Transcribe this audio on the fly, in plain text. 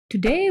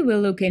Today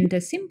we'll look into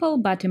a simple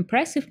but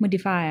impressive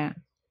modifier.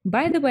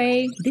 By the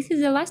way, this is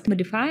the last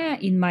modifier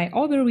in my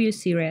overview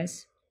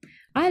series.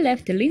 I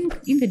left a link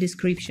in the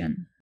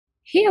description.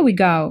 Here we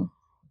go.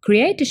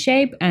 Create a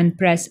shape and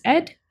press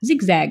Add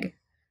Zig Zag.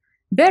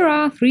 There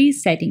are three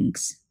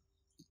settings.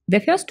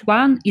 The first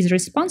one is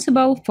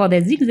responsible for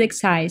the zigzag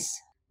size.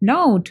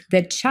 Note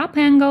that sharp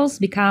angles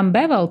become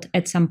beveled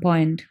at some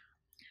point.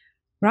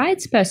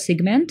 Right per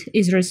segment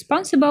is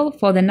responsible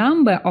for the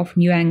number of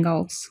new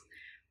angles.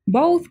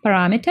 Both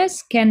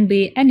parameters can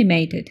be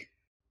animated.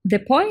 The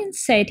point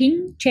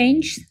setting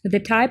changes the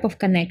type of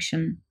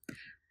connection.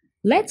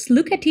 Let's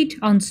look at it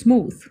on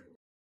smooth.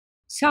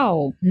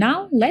 So,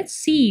 now let's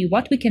see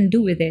what we can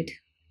do with it.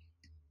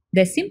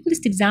 The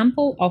simplest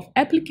example of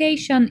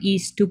application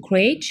is to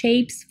create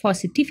shapes for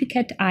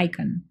certificate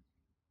icon.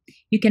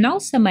 You can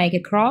also make a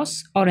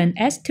cross or an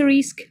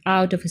asterisk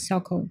out of a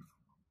circle.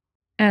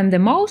 And the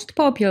most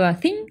popular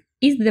thing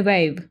is the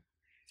wave.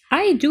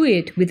 I do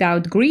it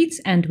without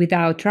grids and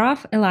without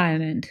rough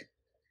alignment.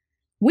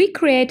 We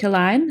create a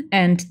line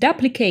and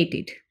duplicate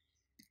it.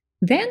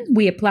 Then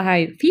we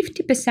apply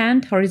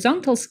 50%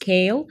 horizontal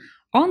scale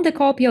on the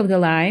copy of the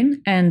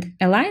line and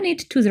align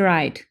it to the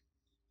right.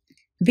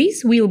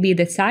 This will be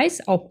the size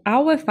of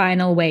our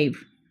final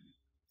wave.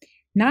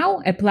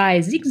 Now apply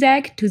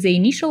zigzag to the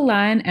initial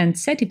line and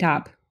set it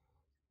up.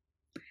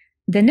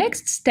 The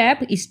next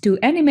step is to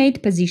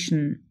animate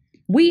position.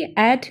 We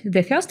add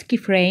the first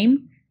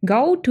keyframe,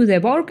 go to the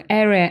work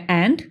area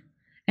end,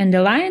 and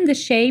align the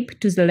shape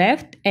to the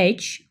left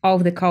edge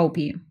of the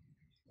copy.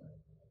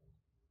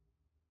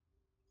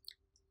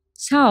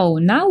 So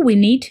now we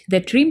need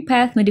the trim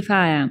path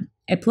modifier.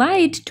 Apply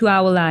it to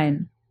our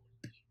line.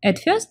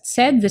 At first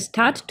set the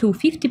start to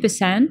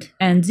 50%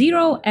 and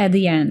 0 at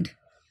the end.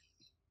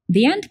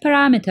 The end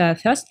parameter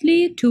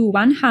firstly to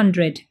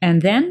 100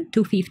 and then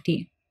to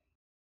 50.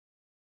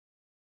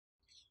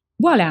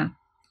 Voila!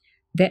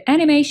 The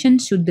animation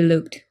should be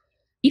looped.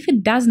 If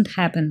it doesn't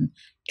happen,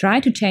 try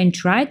to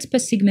change right per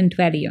segment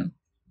value.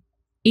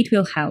 It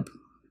will help.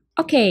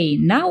 Okay,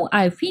 now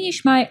I've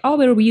finished my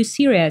overview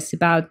series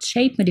about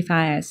shape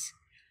modifiers.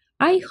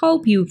 I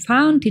hope you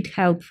found it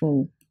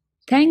helpful.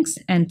 Thanks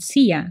and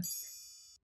see ya!